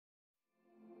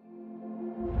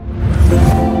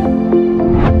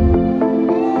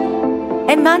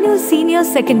Emmanuel Senior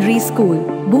Secondary School,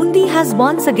 Bundi has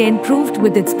once again proved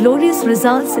with its glorious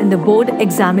results in the board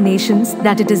examinations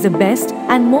that it is the best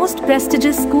and most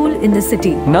prestigious school in the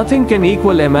city. Nothing can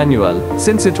equal Emmanuel,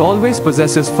 since it always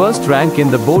possesses first rank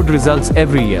in the board results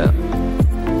every year.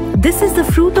 This is the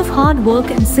fruit of hard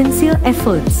work and sincere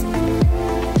efforts.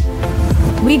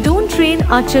 We don't train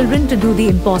our children to do the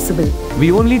impossible.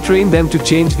 We only train them to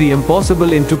change the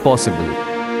impossible into possible.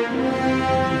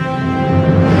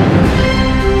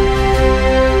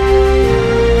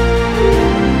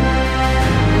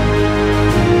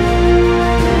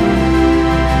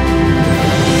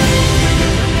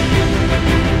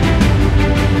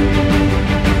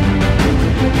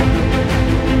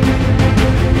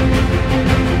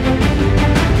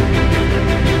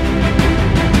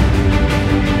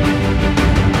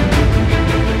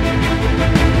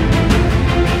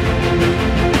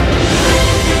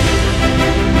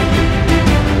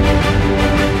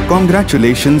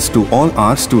 Congratulations to all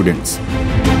our students.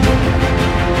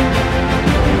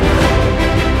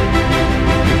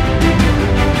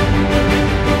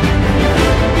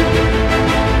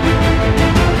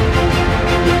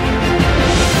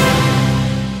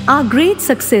 Our great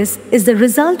success is the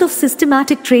result of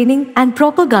systematic training and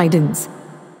proper guidance.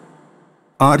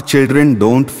 Our children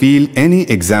don't feel any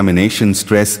examination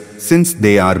stress since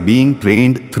they are being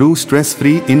trained through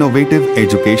stress-free innovative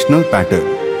educational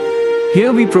pattern.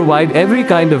 Here we provide every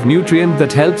kind of nutrient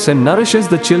that helps and nourishes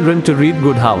the children to reap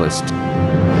good harvest.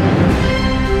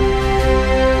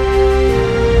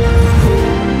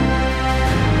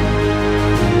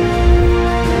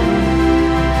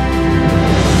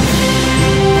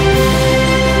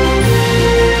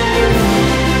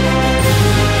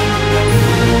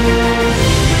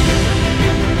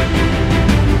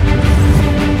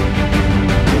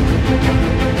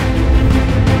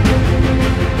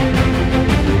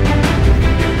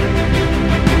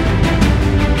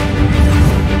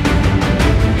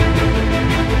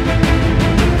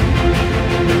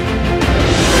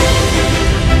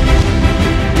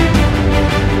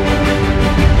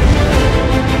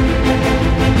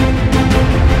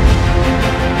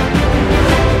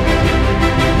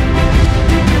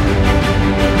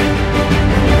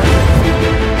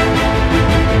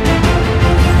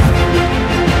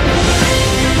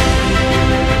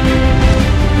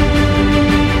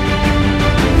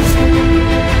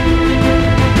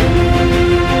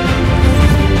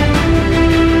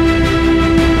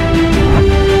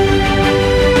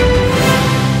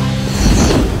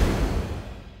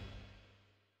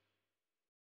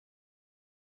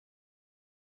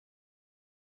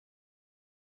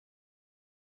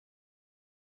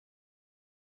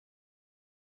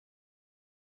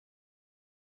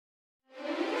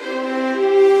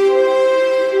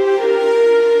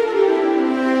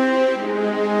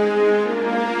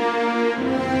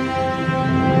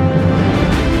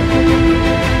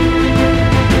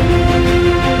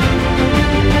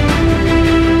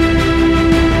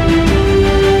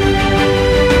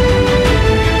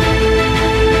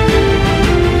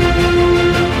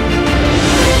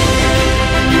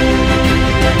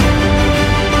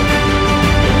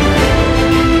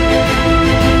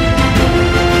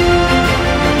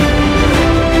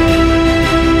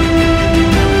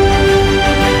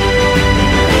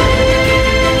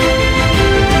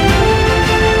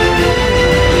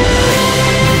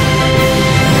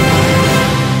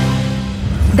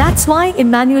 That's why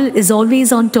Emmanuel is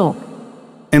always on top.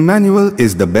 Emmanuel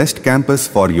is the best campus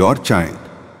for your child.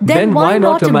 Then why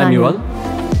not Emmanuel?